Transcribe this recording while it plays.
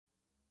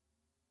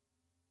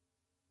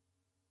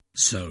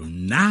So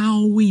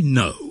now we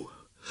know.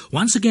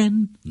 Once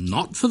again,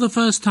 not for the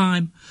first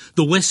time,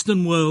 the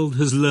Western world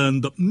has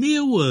learned that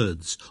mere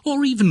words,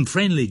 or even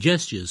friendly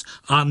gestures,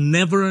 are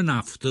never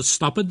enough to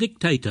stop a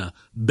dictator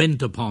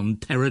bent upon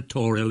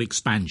territorial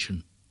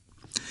expansion.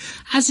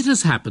 As it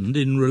has happened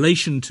in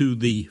relation to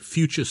the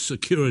future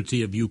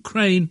security of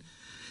Ukraine,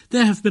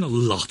 there have been a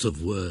lot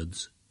of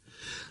words.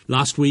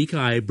 Last week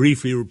I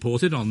briefly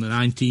reported on the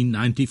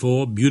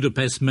 1994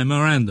 Budapest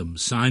Memorandum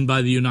signed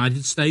by the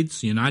United States,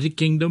 the United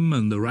Kingdom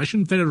and the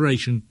Russian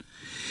Federation,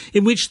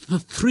 in which the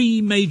three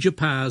major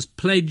powers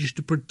pledged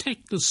to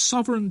protect the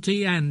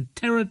sovereignty and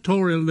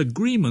territorial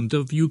agreement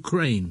of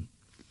Ukraine.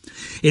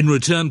 In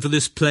return for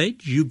this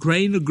pledge,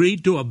 Ukraine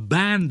agreed to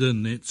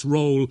abandon its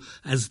role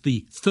as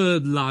the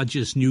third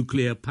largest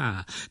nuclear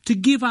power, to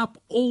give up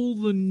all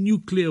the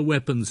nuclear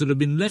weapons that had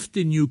been left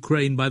in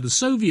Ukraine by the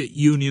Soviet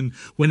Union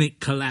when it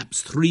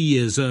collapsed 3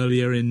 years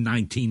earlier in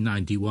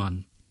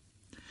 1991.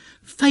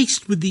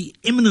 Faced with the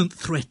imminent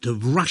threat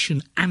of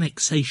Russian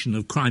annexation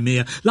of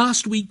Crimea,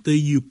 last week the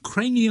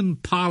Ukrainian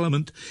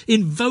parliament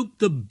invoked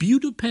the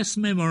Budapest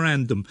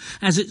Memorandum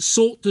as it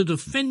sought to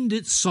defend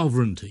its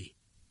sovereignty.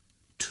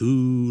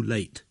 Too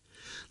late.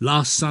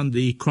 Last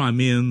Sunday,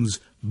 Crimeans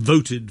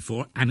voted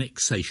for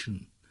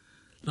annexation.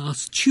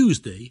 Last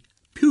Tuesday,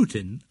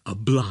 Putin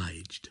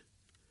obliged.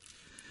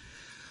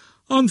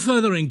 On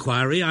further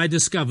inquiry, I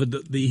discovered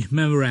that the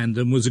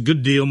memorandum was a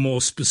good deal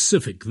more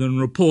specific than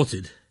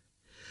reported.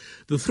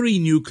 The three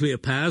nuclear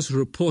powers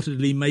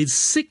reportedly made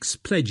 6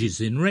 pledges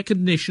in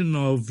recognition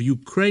of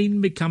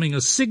Ukraine becoming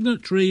a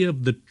signatory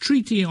of the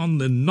Treaty on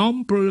the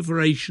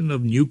Non-Proliferation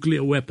of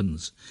Nuclear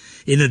Weapons,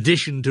 in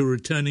addition to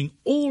returning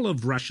all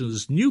of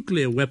Russia's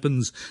nuclear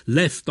weapons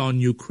left on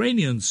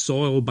Ukrainian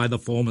soil by the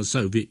former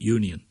Soviet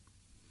Union.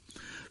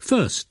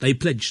 First, they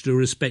pledged to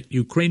respect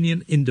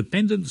Ukrainian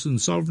independence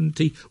and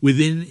sovereignty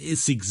within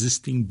its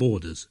existing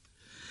borders.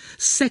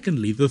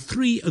 Secondly, the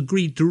three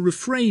agreed to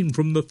refrain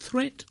from the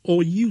threat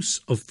or use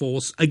of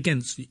force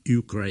against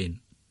Ukraine.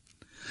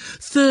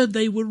 Third,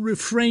 they would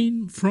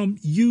refrain from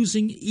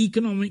using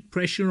economic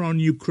pressure on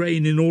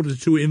Ukraine in order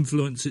to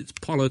influence its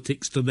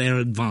politics to their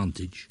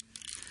advantage.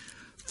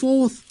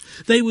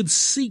 Fourth, they would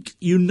seek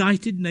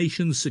United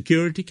Nations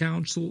Security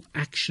Council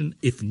action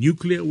if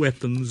nuclear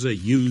weapons are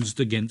used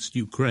against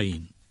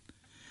Ukraine.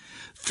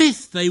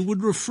 Fifth, they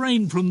would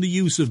refrain from the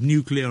use of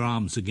nuclear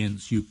arms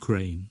against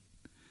Ukraine.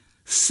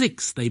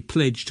 Sixth, they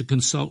pledged to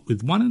consult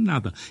with one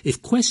another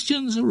if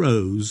questions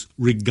arose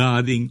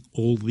regarding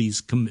all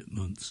these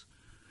commitments.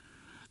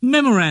 The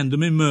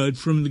memorandum emerged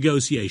from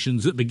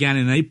negotiations that began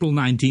in April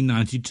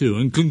 1992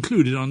 and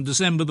concluded on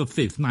December 5,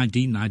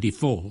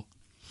 1994,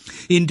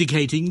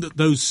 indicating that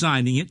those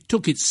signing it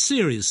took it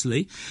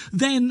seriously.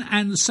 Then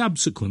and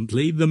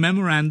subsequently, the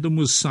memorandum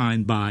was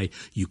signed by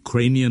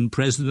Ukrainian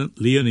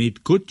President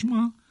Leonid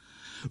Kuchma,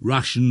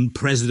 Russian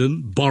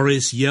President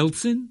Boris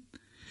Yeltsin,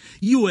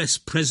 US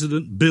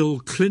President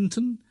Bill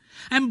Clinton,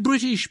 and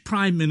British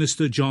Prime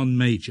Minister John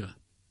Major.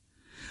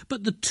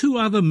 But the 2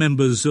 other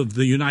members of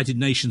the United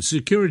Nations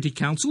Security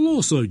Council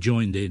also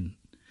joined in.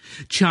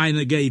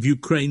 China gave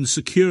Ukraine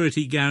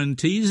security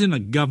guarantees in a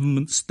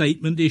government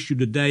statement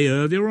issued a day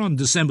earlier on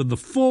December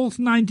 4th,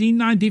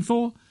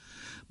 1994,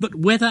 but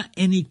whether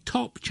any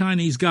top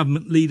Chinese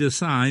government leader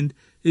signed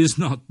is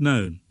not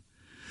known.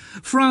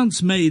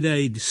 France made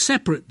a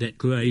separate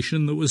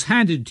declaration that was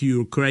handed to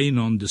Ukraine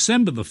on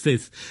December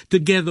 5th,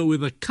 together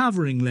with a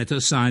covering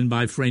letter signed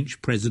by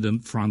French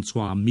President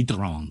François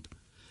Mitterrand.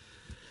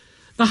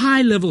 The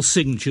high-level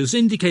signatures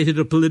indicated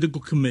a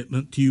political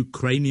commitment to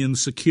Ukrainian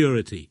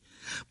security,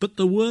 but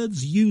the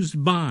words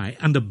used by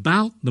and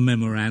about the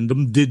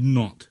memorandum did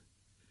not.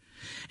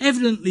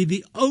 Evidently,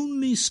 the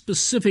only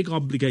specific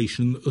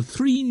obligation that the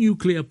 3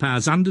 nuclear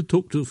powers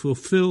undertook to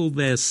fulfill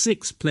their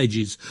 6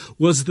 pledges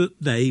was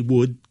that they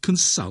would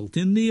consult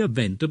in the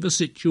event of a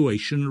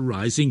situation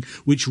arising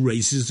which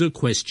raises a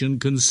question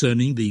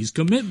concerning these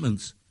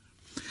commitments.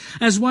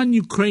 As one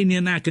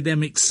Ukrainian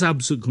academic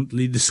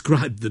subsequently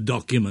described the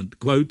document,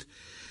 quote,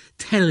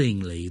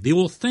 "Tellingly, the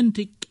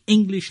authentic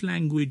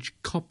English-language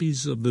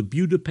copies of the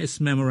Budapest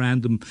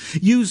Memorandum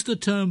use the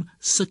term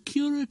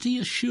security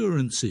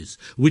assurances,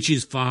 which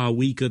is far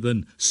weaker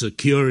than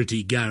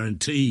security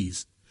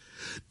guarantees.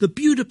 The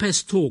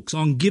Budapest talks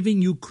on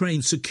giving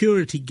Ukraine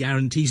security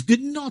guarantees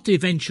did not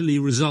eventually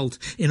result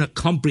in a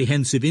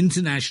comprehensive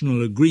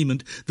international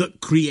agreement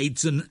that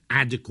creates an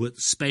adequate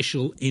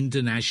special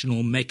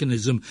international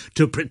mechanism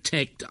to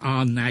protect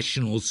our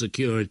national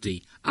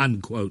security,"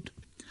 unquote.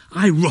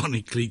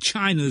 Ironically,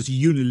 China's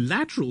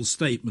unilateral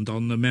statement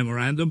on the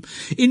memorandum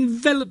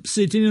envelops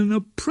it in an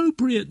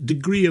appropriate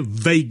degree of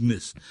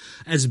vagueness,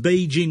 as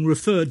Beijing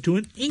referred to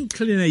an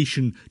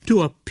inclination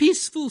to a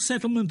peaceful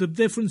settlement of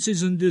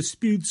differences and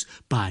disputes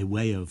by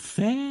way of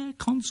fair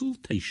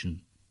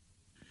consultation.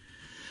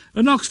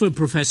 An Oxford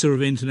professor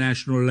of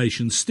international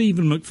relations,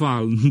 Stephen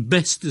Macfarlane,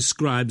 best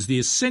describes the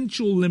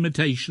essential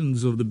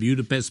limitations of the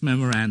Budapest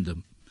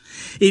Memorandum.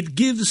 It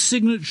gives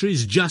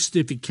signatories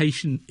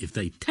justification if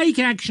they take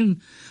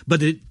action,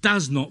 but it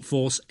does not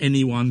force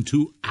anyone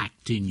to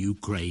act in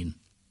Ukraine.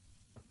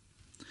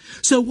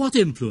 So what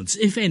influence,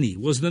 if any,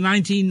 was the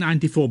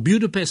 1994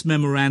 Budapest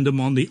Memorandum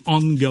on the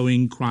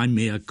ongoing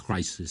Crimea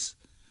crisis?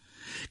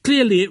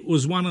 Clearly, it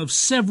was one of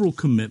several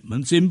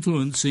commitments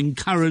influencing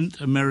current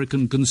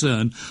American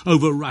concern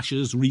over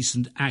Russia's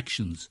recent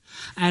actions,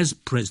 as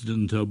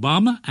President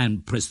Obama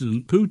and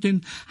President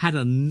Putin had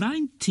a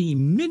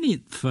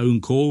 90-minute phone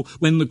call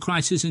when the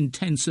crisis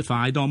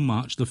intensified on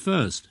March the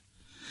 1st.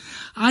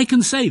 I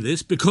can say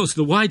this because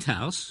the White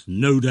House,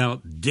 no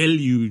doubt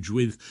deluged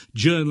with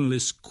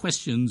journalists'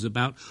 questions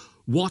about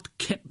what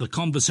kept the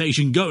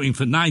conversation going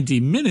for 90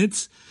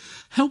 minutes,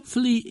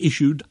 helpfully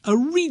issued a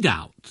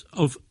readout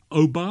of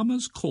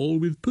Obama's call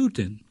with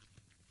Putin.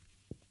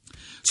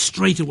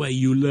 Straight away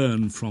you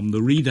learn from the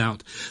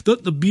readout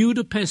that the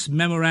Budapest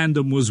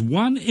Memorandum was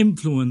one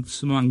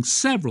influence among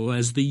several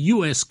as the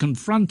US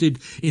confronted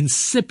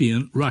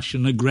incipient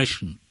Russian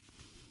aggression.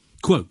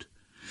 Quote,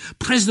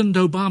 President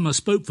Obama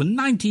spoke for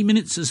 90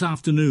 minutes this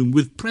afternoon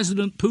with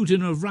President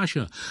Putin of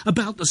Russia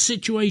about the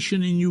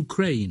situation in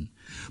Ukraine.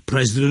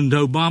 President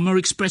Obama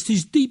expressed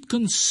his deep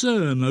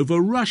concern over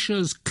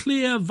Russia's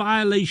clear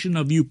violation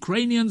of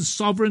Ukrainian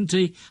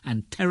sovereignty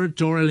and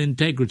territorial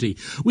integrity,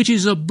 which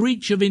is a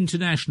breach of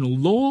international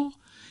law,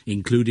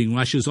 including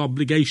Russia's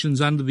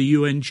obligations under the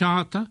UN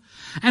Charter,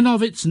 and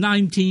of its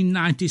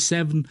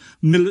 1997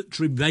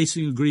 military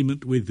basing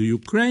agreement with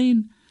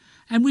Ukraine,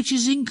 and which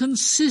is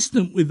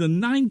inconsistent with the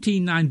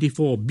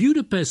 1994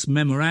 Budapest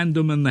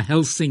Memorandum and the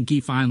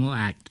Helsinki Final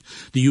Act.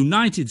 The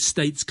United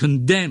States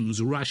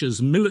condemns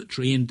Russia's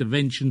military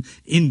intervention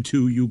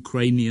into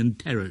Ukrainian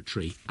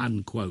territory,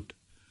 unquote.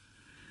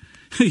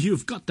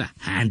 You've got to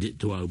hand it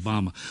to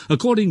Obama.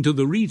 According to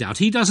the readout,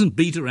 he doesn't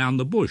beat around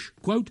the bush.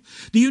 Quote,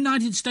 the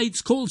United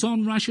States calls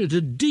on Russia to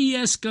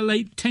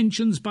de-escalate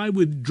tensions by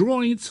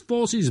withdrawing its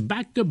forces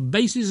back to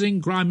bases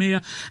in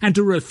Crimea and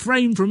to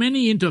refrain from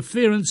any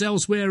interference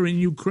elsewhere in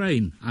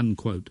Ukraine,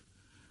 unquote.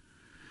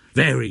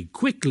 Very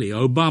quickly,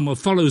 Obama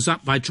follows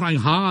up by trying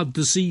hard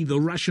to see the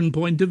Russian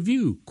point of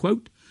view.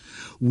 Quote,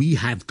 we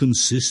have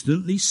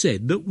consistently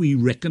said that we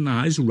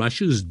recognize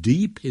Russia's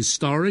deep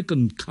historic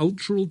and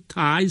cultural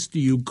ties to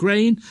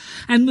Ukraine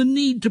and the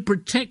need to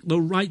protect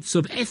the rights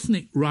of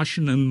ethnic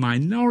Russian and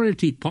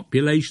minority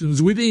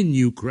populations within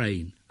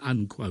Ukraine,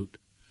 unquote.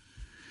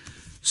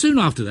 Soon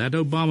after that,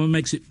 Obama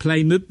makes it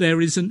plain that there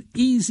is an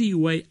easy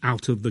way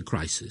out of the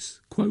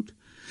crisis. Quote,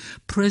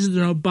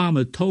 President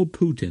Obama told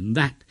Putin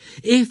that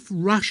if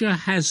Russia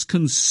has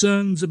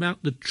concerns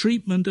about the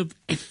treatment of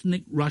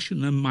ethnic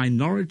Russian and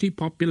minority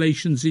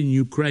populations in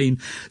Ukraine,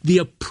 the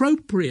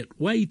appropriate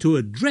way to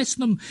address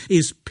them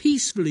is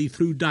peacefully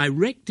through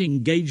direct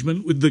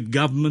engagement with the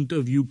government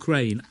of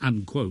Ukraine,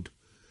 unquote.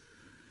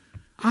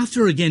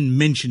 After again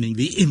mentioning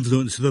the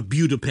influence of the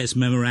Budapest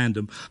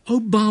Memorandum,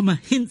 Obama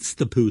hints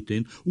to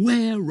Putin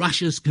where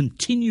Russia's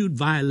continued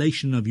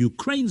violation of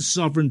Ukraine's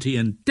sovereignty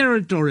and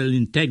territorial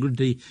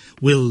integrity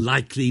will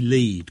likely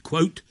lead.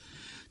 Quote,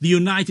 the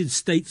United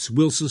States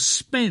will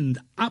suspend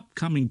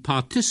upcoming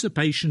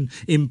participation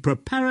in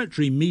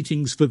preparatory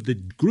meetings for the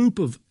Group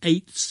of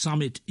 8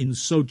 summit in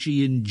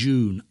Sochi in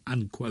June,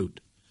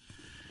 unquote.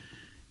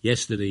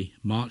 Yesterday,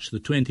 March the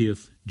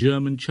 20th,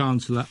 German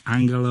Chancellor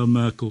Angela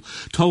Merkel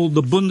told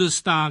the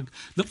Bundestag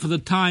that for the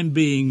time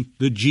being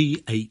the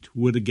G8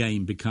 would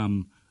again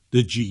become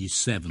the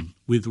G7,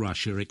 with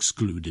Russia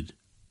excluded.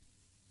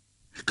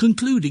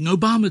 Concluding,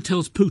 Obama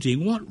tells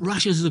Putin what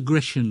Russia's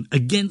aggression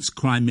against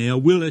Crimea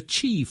will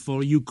achieve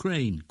for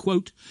Ukraine.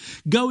 Quote,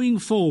 going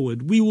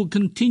forward, we will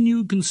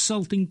continue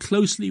consulting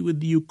closely with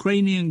the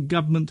Ukrainian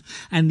government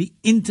and the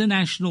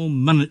International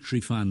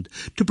Monetary Fund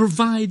to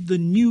provide the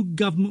new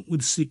government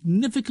with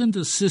significant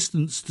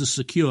assistance to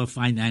secure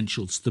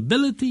financial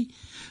stability,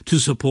 to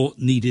support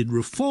needed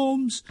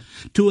reforms,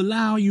 to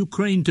allow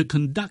Ukraine to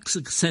conduct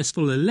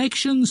successful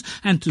elections,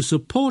 and to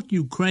support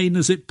Ukraine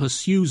as it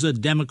pursues a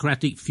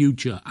democratic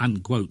future,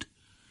 unquote.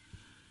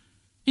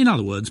 In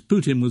other words,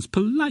 Putin was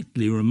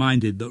politely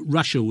reminded that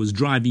Russia was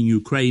driving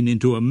Ukraine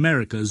into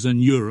America's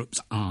and Europe's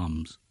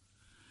arms.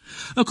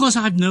 Of course,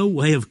 I've no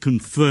way of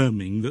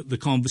confirming that the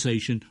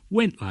conversation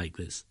went like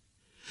this.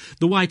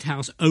 The White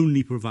House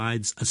only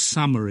provides a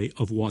summary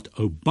of what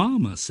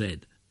Obama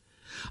said.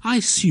 I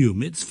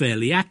assume it's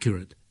fairly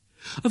accurate.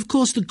 Of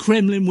course, the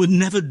Kremlin would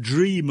never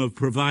dream of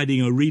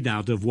providing a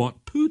readout of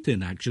what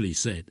Putin actually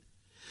said.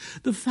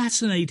 The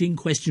fascinating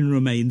question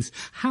remains,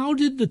 how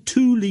did the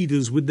two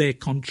leaders with their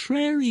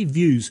contrary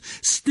views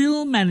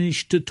still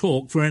manage to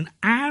talk for an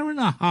hour and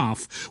a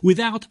half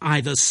without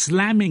either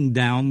slamming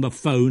down the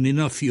phone in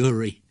a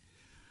fury?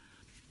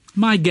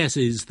 My guess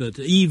is that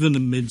even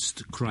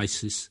amidst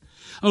crisis,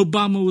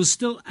 Obama was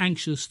still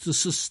anxious to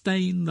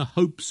sustain the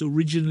hopes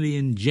originally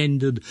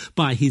engendered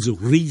by his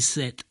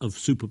reset of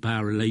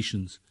superpower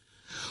relations,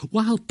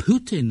 while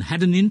Putin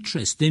had an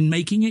interest in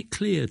making it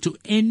clear to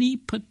any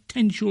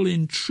potential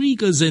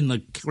intriguers in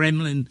the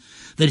Kremlin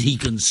that he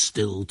can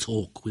still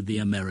talk with the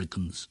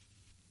Americans.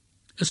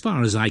 As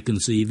far as I can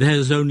see, there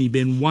has only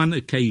been one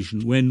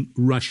occasion when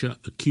Russia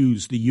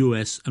accused the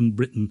US and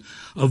Britain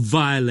of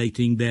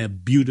violating their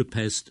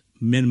Budapest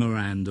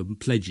Memorandum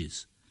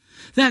pledges.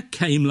 That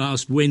came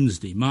last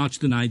Wednesday, March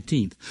the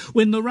 19th,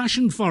 when the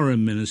Russian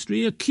Foreign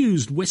Ministry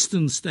accused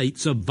Western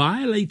states of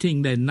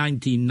violating their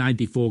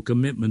 1994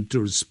 commitment to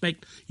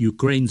respect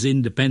Ukraine's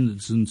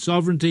independence and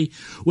sovereignty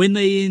when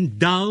they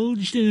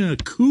indulged in a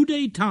coup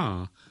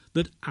d'etat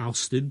that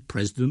ousted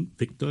President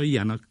Viktor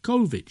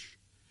Yanukovych.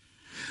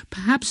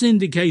 Perhaps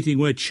indicating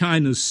where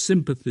China's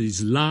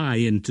sympathies lie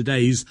in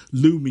today's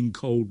looming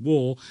Cold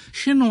War,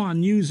 Xinhua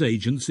news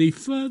agency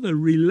further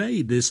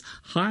relayed this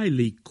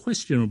highly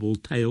questionable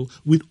tale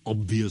with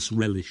obvious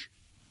relish.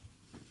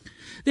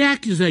 The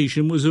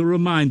accusation was a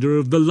reminder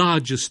of the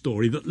larger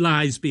story that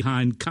lies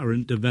behind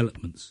current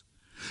developments.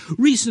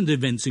 Recent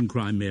events in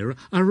Crimea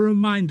are a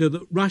reminder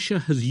that Russia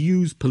has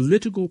used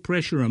political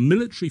pressure and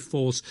military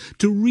force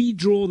to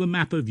redraw the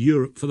map of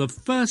Europe for the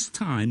first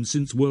time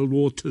since World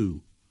War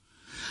II.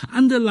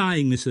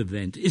 Underlying this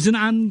event is an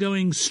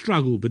ongoing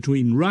struggle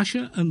between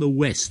Russia and the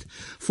West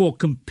for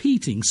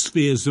competing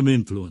spheres of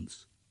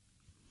influence.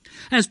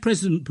 As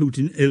President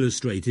Putin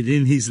illustrated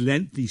in his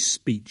lengthy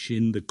speech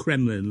in the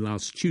Kremlin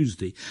last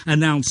Tuesday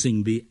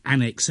announcing the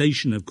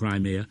annexation of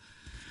Crimea,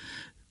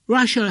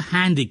 Russia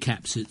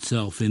handicaps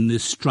itself in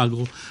this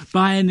struggle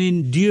by an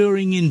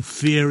enduring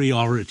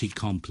inferiority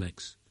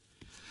complex.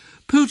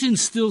 Putin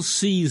still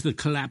sees the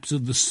collapse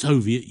of the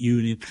Soviet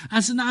Union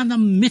as an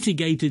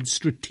unmitigated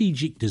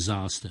strategic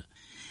disaster.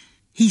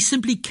 He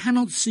simply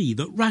cannot see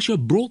that Russia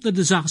brought the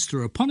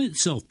disaster upon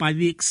itself by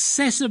the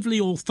excessively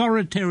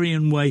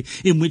authoritarian way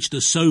in which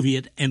the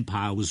Soviet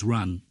Empire was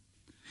run.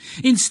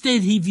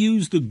 Instead, he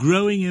views the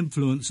growing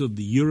influence of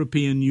the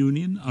European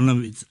Union and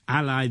of its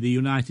ally, the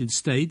United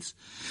States,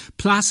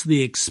 plus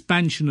the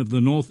expansion of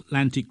the North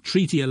Atlantic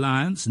Treaty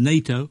Alliance,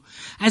 NATO,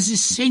 as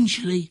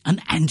essentially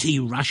an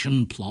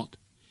anti-Russian plot.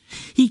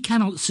 He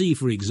cannot see,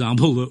 for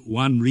example, that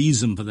one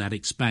reason for that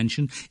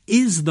expansion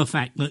is the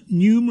fact that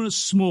numerous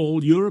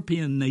small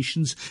European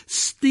nations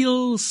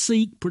still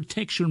seek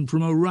protection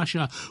from a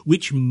Russia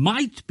which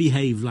might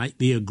behave like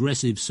the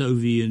aggressive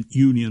Soviet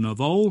Union of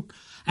old,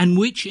 and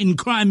which, in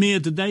Crimea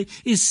today,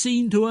 is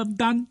seen to have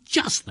done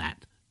just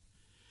that.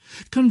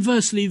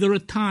 Conversely, there are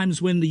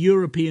times when the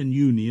European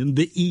Union,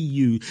 the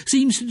EU,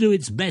 seems to do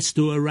its best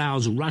to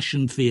arouse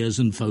Russian fears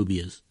and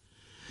phobias.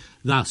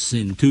 Thus,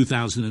 in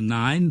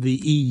 2009,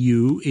 the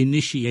EU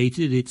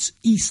initiated its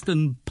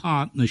Eastern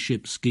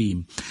Partnership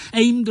Scheme,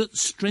 aimed at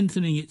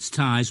strengthening its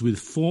ties with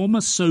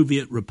former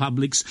Soviet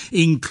republics,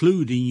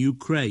 including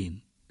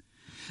Ukraine.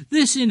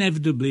 This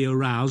inevitably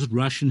aroused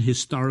Russian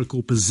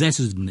historical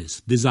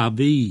possessiveness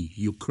vis-à-vis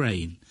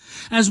Ukraine,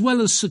 as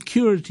well as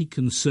security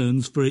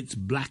concerns for its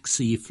Black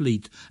Sea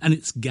fleet and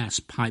its gas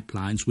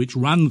pipelines which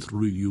run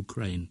through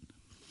Ukraine.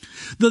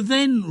 The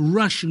then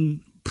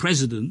Russian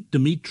President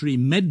Dmitry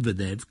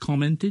Medvedev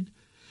commented,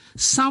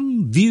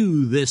 "Some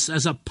view this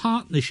as a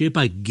partnership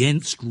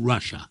against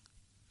Russia."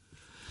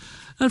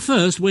 At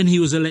first, when he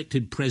was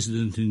elected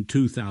president in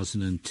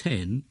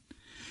 2010,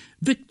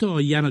 Viktor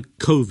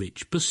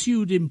Yanukovych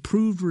pursued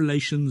improved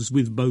relations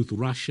with both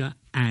Russia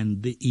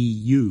and the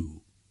EU,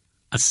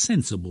 a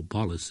sensible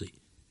policy.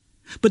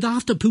 But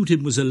after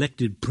Putin was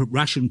elected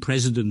Russian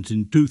president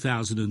in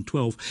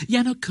 2012,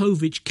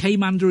 Yanukovych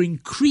came under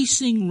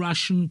increasing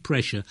Russian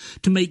pressure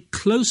to make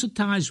closer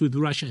ties with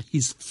Russia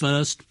his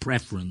first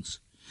preference.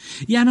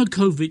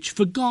 Yanukovych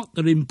forgot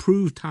that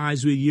improved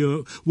ties with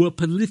Europe were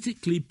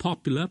politically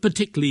popular,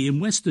 particularly in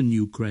western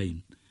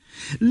Ukraine.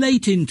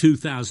 Late in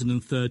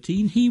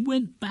 2013, he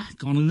went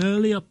back on an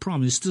earlier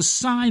promise to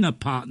sign a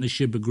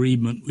partnership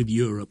agreement with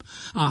Europe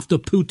after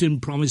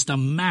Putin promised a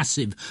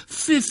massive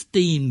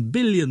 $15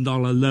 billion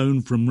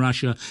loan from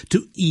Russia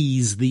to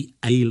ease the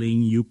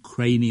ailing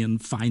Ukrainian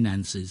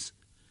finances.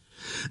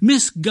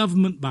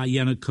 Misgovernment by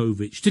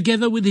Yanukovych,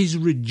 together with his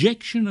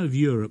rejection of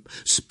Europe,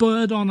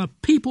 spurred on a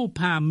people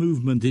power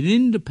movement in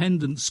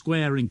Independence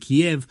Square in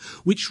Kiev,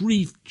 which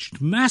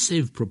reached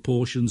massive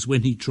proportions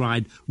when he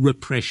tried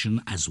repression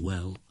as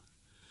well.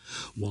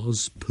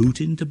 Was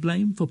Putin to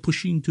blame for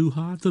pushing too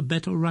hard for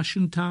better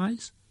Russian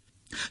ties?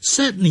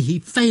 Certainly he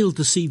failed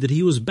to see that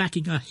he was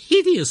backing a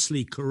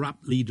hideously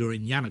corrupt leader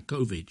in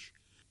Yanukovych.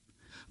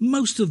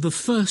 Most of the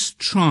first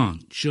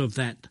tranche of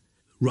that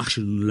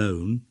Russian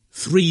loan,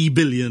 $3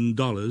 billion,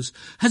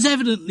 has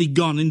evidently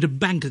gone into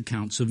bank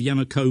accounts of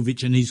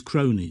Yanukovych and his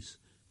cronies.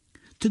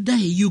 Today,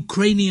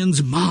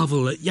 Ukrainians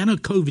marvel at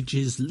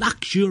Yanukovych's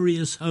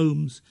luxurious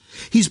homes,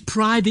 his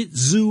private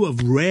zoo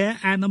of rare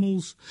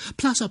animals,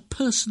 plus a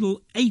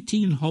personal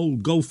 18-hole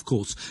golf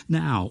course,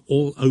 now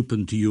all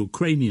open to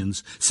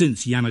Ukrainians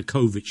since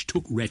Yanukovych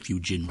took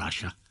refuge in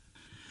Russia.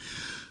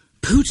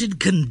 Putin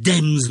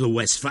condemns the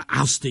West for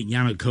ousting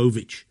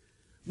Yanukovych,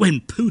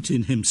 when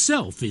Putin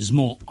himself is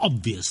more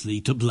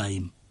obviously to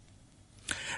blame.